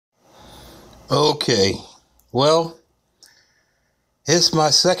Okay, well, it's my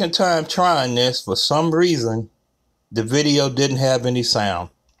second time trying this. For some reason, the video didn't have any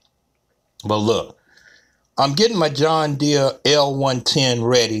sound. But look, I'm getting my John Deere L110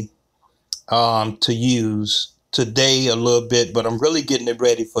 ready to use today a little bit, but I'm really getting it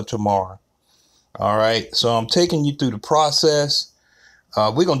ready for tomorrow. All right, so I'm taking you through the process.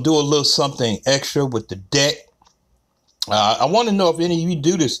 We're going to do a little something extra with the deck. I want to know if any of you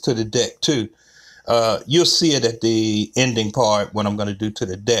do this to the deck too. You'll see it at the ending part, what I'm going to do to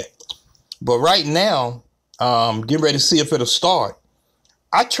the deck. But right now, getting ready to see if it'll start.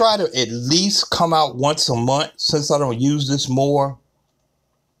 I try to at least come out once a month since I don't use this more,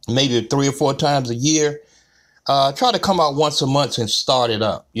 maybe 3 or 4 times a year. Try to come out once a month and start it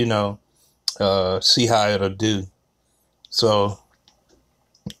up, see how it'll do. So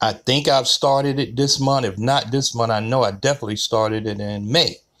I think I've started it this month. If not this month, I know I definitely started it in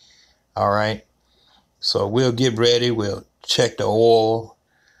May. All right. So we'll get ready. We'll check the oil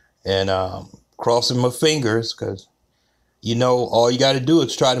and crossing my fingers because, all you got to do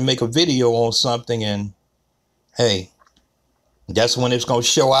is try to make a video on something. And, hey, that's when it's going to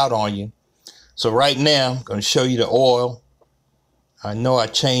show out on you. So right now, I'm going to show you the oil. I know I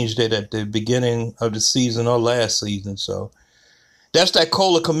changed it at the beginning of the season or last season. So that's that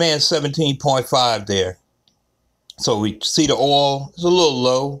Kohler Command 17.5 there. So we see the oil. It's a little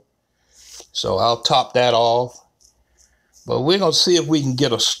low. So I'll top that off. But we're going to see if we can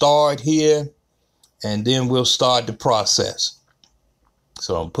get a start here. And then we'll start the process.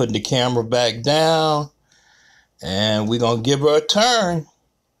 So I'm putting the camera back down. And we're going to give her a turn.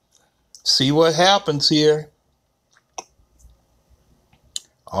 See what happens here.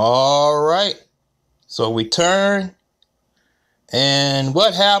 All right. So we turn. And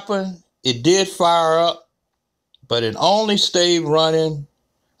what happened? It did fire up. But it only stayed running.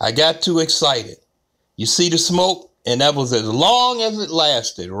 I got too excited. You see the smoke? And that was as long as it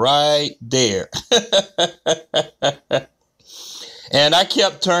lasted right there. And I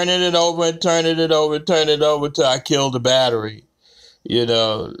kept turning it over and turning it over and turning it over till I killed the battery.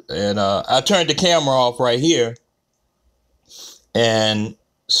 And I turned the camera off right here and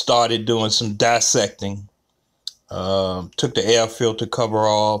started doing some dissecting. Took the air filter cover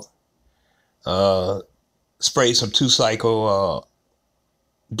off. Sprayed some 2-cycle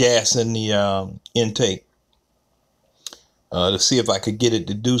gas in the intake to see if I could get it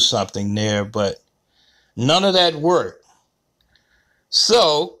to do something there, but none of that worked.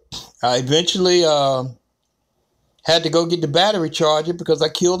 So I eventually had to go get the battery charger because I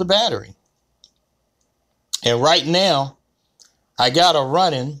killed the battery. And right now I got her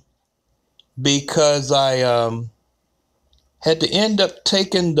running because I had to end up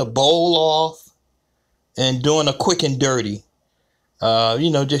taking the bowl off and doing a quick and dirty.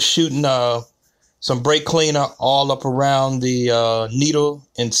 Just shooting some brake cleaner all up around the needle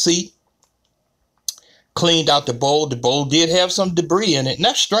and seat. Cleaned out the bowl. The bowl did have some debris in it, and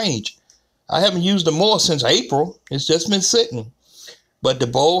that's strange. I haven't used the mower since April. It's just been sitting. But the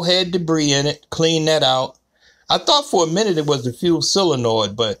bowl had debris in it. Cleaned that out. I thought for a minute it was the fuel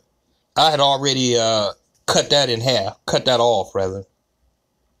solenoid, but I had already cut that in half. Cut that off, rather.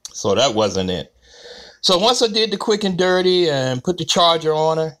 So that wasn't it. So once I did the quick and dirty and put the charger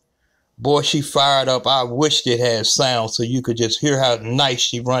on her, boy, she fired up. I wished it had sound so you could just hear how nice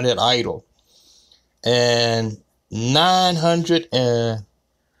she run at idle. And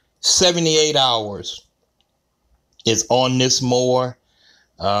 978 hours is on this mower.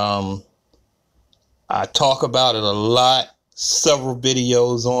 I talk about it a lot, several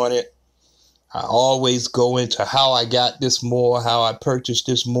videos on it. I always go into how I got this mower, how I purchased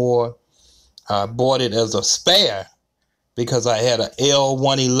this mower. I bought it as a spare because I had an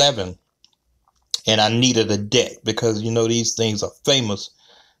L111 and I needed a deck because, these things are famous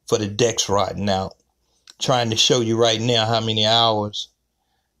for the decks rotting out. Trying to show you right now how many hours.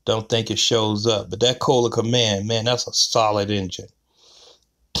 Don't think it shows up. But that Kohler Command, man, that's a solid engine.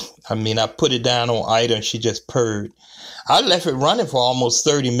 I mean, I put it down on idle and she just purred. I left it running for almost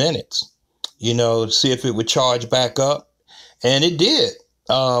 30 minutes, to see if it would charge back up. And it did.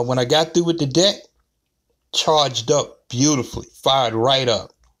 When I got through with the deck, charged up beautifully, fired right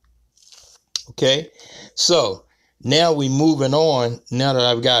up. Okay, so now we moving on. Now that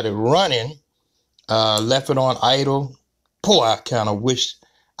I've got it running, left it on idle. Boy, I kind of wish,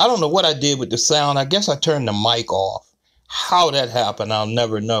 I don't know what I did with the sound. I guess I turned the mic off. How that happened, I'll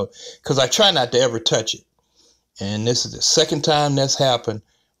never know, because I try not to ever touch it. And this is the second time that's happened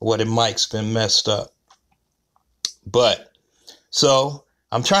where the mic's been messed up. But so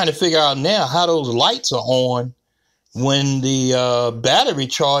I'm trying to figure out now how those lights are on when the battery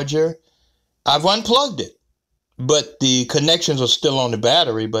charger I've unplugged it, but the connections are still on the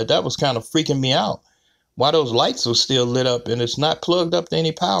battery, but that was kind of freaking me out. Why those lights were still lit up and it's not plugged up to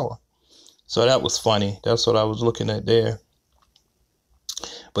any power. So that was funny. That's what I was looking at there.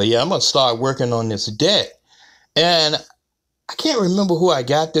 But yeah, I'm going to start working on this deck. And I can't remember who I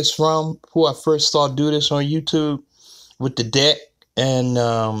got this from, who I first saw do this on YouTube with the deck.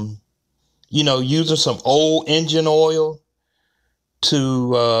 And, using some old engine oil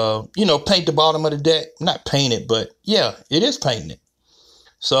to, paint the bottom of the deck. Not paint it, but yeah, it is painting it.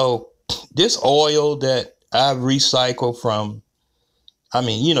 So this oil that I've recycled from,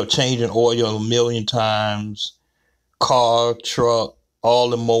 changing oil a million times, car, truck, all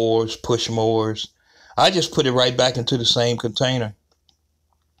the mowers, push mowers, I just put it right back into the same container.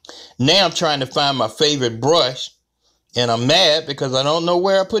 Now I'm trying to find my favorite brush, and I'm mad because I don't know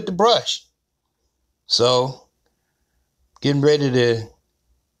where I put the brush. So getting ready to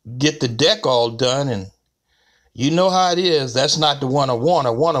get the deck all done, and you know how it is. That's not the one I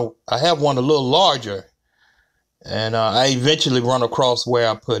want. I have one a little larger, and I eventually run across where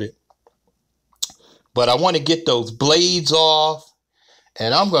I put it. But I want to get those blades off,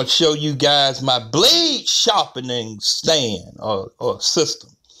 and I'm going to show you guys my blade sharpening stand or system,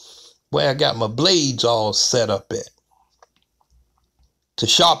 where I got my blades all set up at, to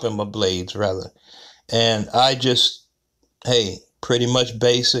sharpen my blades rather. And I just, pretty much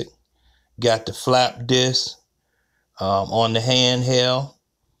basic. Got the flap disc on the handheld,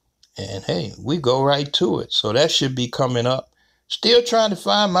 and we go right to it. So that should be coming up. Still trying to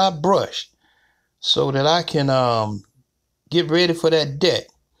find my brush so that I can get ready for that deck.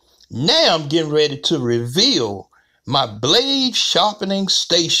 Now I'm getting ready to reveal my blade sharpening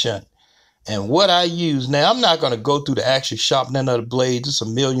station and what I use. Now I'm not going to go through the actual sharpening of the blades. There's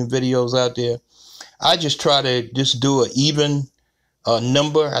a million videos out there. I just try to just do an even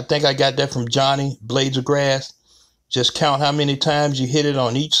number. I think I got that from Johnny, Blades of Grass. Just count how many times you hit it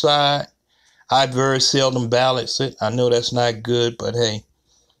on each side. I very seldom balance it. I know that's not good, but hey,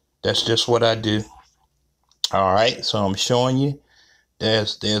 that's just what I do. All right, so I'm showing you.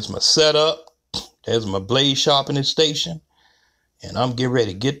 There's my setup. There's my blade sharpening station. And I'm getting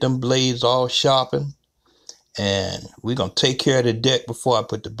ready to get them blades all sharpened. And we're going to take care of the deck before I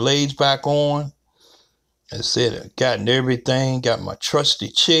put the blades back on. I said, I gotten everything. Got my trusty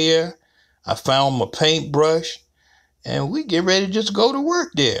chair. I found my paintbrush. And we get ready to just go to work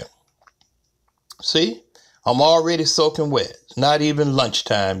there. See, I'm already soaking wet. It's not even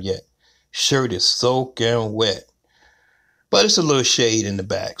lunchtime yet. Shirt is soaking wet. But it's a little shade in the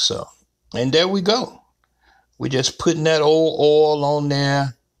back. So, and there we go. We're just putting that old oil on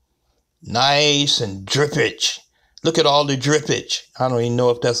there. Nice and drippage. Look at all the drippage. I don't even know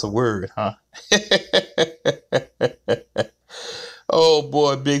if that's a word, huh? Oh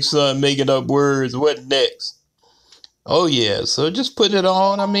boy, Big Son making up words. What next? Oh yeah, so just put it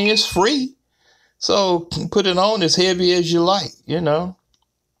on. I mean, it's free. So put it on as heavy as you like,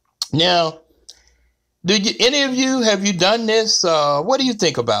 Now, any of you, have you done this? What do you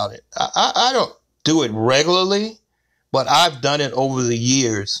think about it? I don't do it regularly, but I've done it over the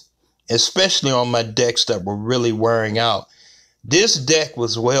years, especially on my decks that were really wearing out. This deck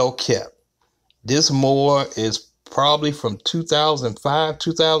was well kept. This mower is probably from 2005,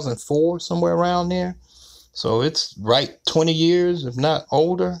 2004, somewhere around there. So it's right 20 years, if not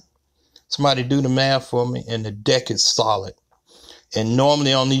older. Somebody do the math for me, and the deck is solid. And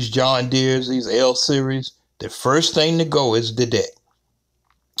normally on these John Deeres, these L series, the first thing to go is the deck.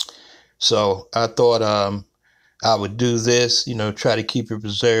 So I thought I would do this, try to keep it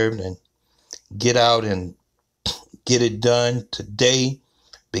preserved and get out and get it done today,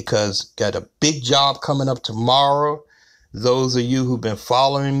 because got a big job coming up tomorrow. Those of you who've been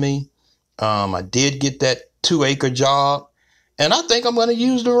following me, I did get that 2-acre job, and I think I'm going to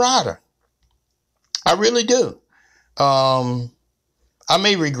use the rider. I really do. I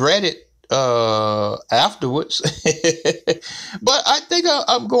may regret it afterwards, but I think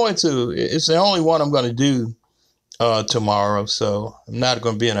I'm going to. It's the only one I'm going to do tomorrow, so I'm not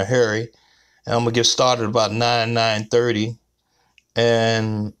going to be in a hurry. And I'm going to get started about 9:30.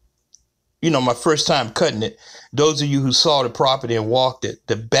 And, my first time cutting it, those of you who saw the property and walked it,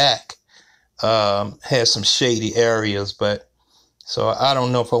 the back has some shady areas, but so I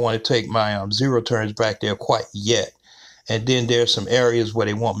don't know if I want to take my zero turns back there quite yet. And then there's some areas where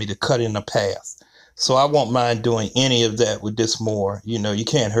they want me to cut in a path. So I won't mind doing any of that with this mower. You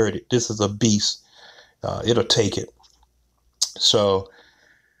can't hurt it. This is a beast. It'll take it. So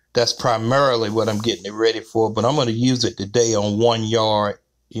that's primarily what I'm getting it ready for. But I'm going to use it today on 1 yard,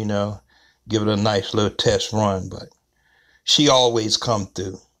 give it a nice little test run. But she always come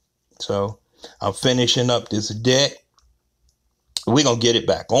through. So I'm finishing up this deck. We're going to get it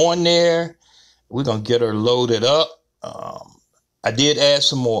back on there. We're going to get her loaded up. I did add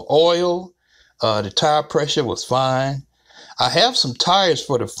some more oil. The tire pressure was fine. I have some tires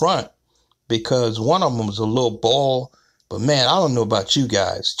for the front because one of them was a little ball. But man, I don't know about you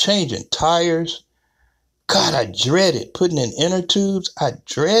guys. Changing tires, God, I dread it. Putting in inner tubes, I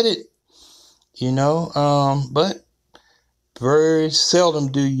dread it. But very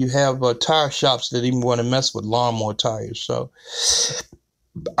seldom do you have tire shops that even want to mess with lawnmower tires. So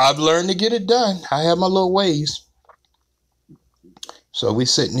I've learned to get it done. I have my little ways. So we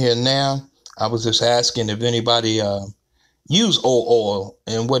sitting here now. I was just asking if anybody use oil,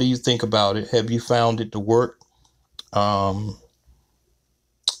 and what do you think about it? Have you found it to work? And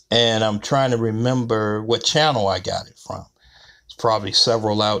I'm trying to remember what channel I got it from. It's probably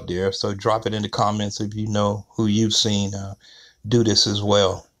several out there. So drop it in the comments if you know who you've seen do this as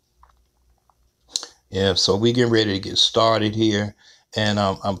well. Yeah, so we getting ready to get started here. And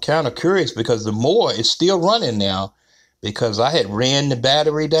I'm kind of curious because the mower is still running now because I had ran the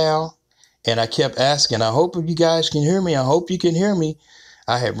battery down and I kept asking, I hope you guys can hear me. I hope you can hear me.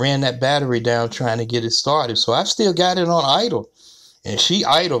 I had ran that battery down trying to get it started. So I've still got it on idle. And she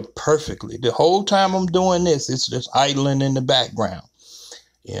idled perfectly. The whole time I'm doing this, it's just idling in the background.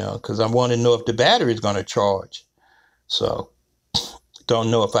 Because I want to know if the battery is going to charge. So, don't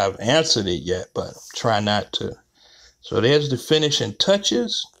know if I've answered it yet, but try not to. So, there's the finishing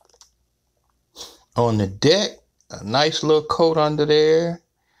touches on the deck. A nice little coat under there.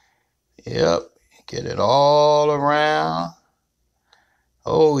 Yep. Get it all around.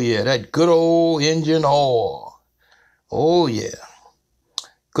 Oh, yeah. That good old engine oil. Oh, yeah.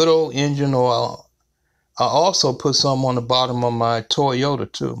 Good old engine oil. I also put some on the bottom of my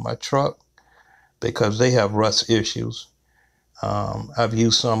Toyota too, my truck, because they have rust issues. I've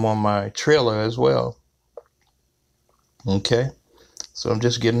used some on my trailer as well. Okay, so I'm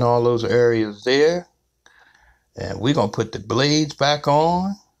just getting all those areas there. And we're going to put the blades back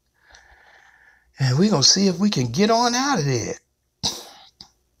on. And we're going to see if we can get on out of there.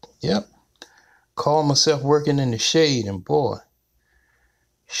 Yep. Call myself working in the shade, and boy,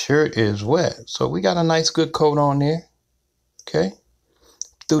 shirt is wet. So we got a nice good coat on there. Okay.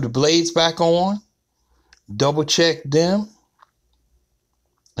 Threw the blades back on. Double check them.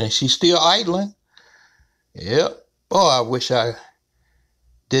 And she's still idling. Yep. Oh, I wish I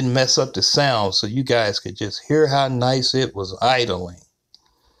didn't mess up the sound so you guys could just hear how nice it was idling.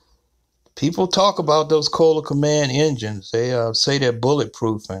 People talk about those Kohler Command engines. They say they're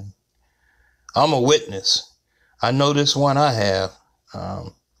bulletproof, and I'm a witness. I know this one I have.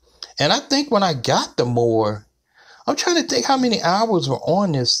 And I think when I got the mower, I'm trying to think how many hours were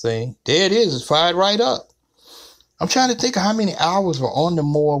on this thing. There it is. It's fired right up. I'm trying to think of how many hours were on the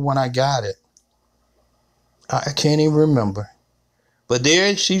mower when I got it. I can't even remember. But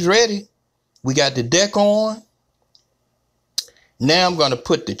there, she's ready. We got the deck on. Now I'm going to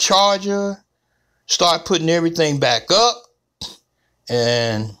put the charger, start putting everything back up,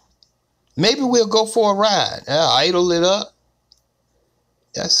 and maybe we'll go for a ride. I'll idle it up.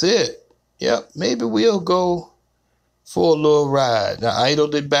 That's it. Yep, maybe we'll go for a little ride. I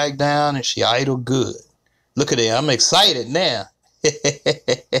idled it back down, and she idled good. Look at that. I'm excited now.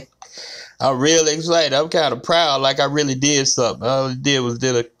 I'm really excited. I'm kind of proud, like I really did something. All I did was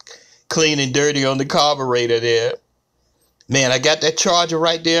did a clean and dirty on the carburetor there. Man, I got that charger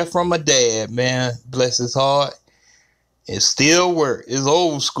right there from my dad, man. Bless his heart. It still works. It's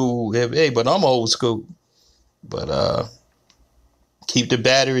old school. Hey, but I'm old school. But keep the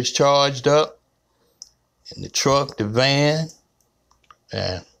batteries charged up in the truck, the van.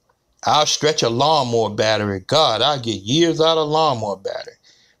 And I'll stretch a lawnmower battery. God, I'll get years out of lawnmower battery.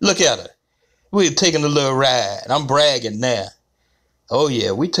 Look at her. We're taking a little ride. I'm bragging now. Oh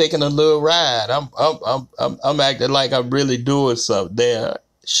yeah, we taking a little ride. I'm acting like I'm really doing something there.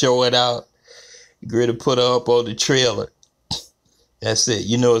 Show it out. You're ready to put her up on the trailer. That's it.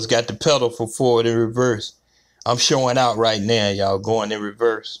 You know it's got the pedal for forward and reverse. I'm showing out right now, y'all, going in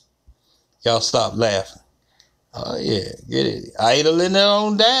reverse. Y'all stop laughing. Oh yeah, get it. Idling it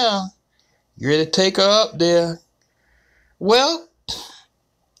on down. You ready to take her up there? Well,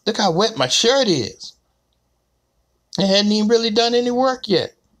 look how wet my shirt is. It hadn't even really done any work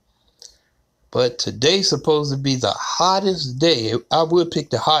yet. But today's supposed to be the hottest day. I would pick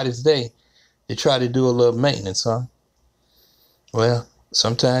the hottest day to try to do a little maintenance, huh? Well,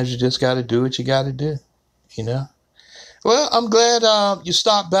 sometimes you just got to do what you got to do, you know? Well, I'm glad you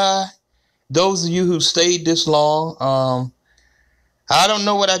stopped by. Those of you who stayed this long, I don't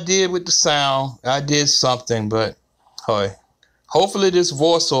know what I did with the sound. I did something, but hey, Hopefully this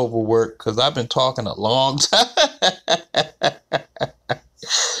voiceover work, because I've been talking a long time.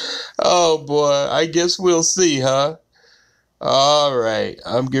 Oh boy, I guess we'll see, huh? All right,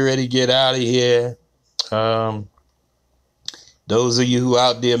 I'm getting ready to get out of here. Those of you who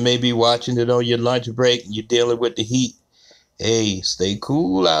out there may be watching it on your lunch break and you're dealing with the heat, hey, stay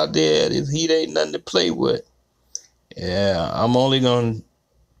cool out there. This heat ain't nothing to play with. Yeah, I'm only going to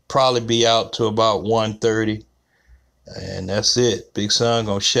probably be out to about 1:30. And that's it. Big Sun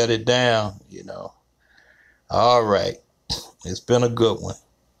going to shut it down, you know. All right. It's been a good one.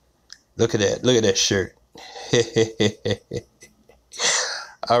 Look at that. Look at that shirt.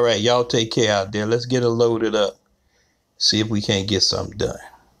 All right. Y'all take care out there. Let's get it loaded up. See if we can't get something done.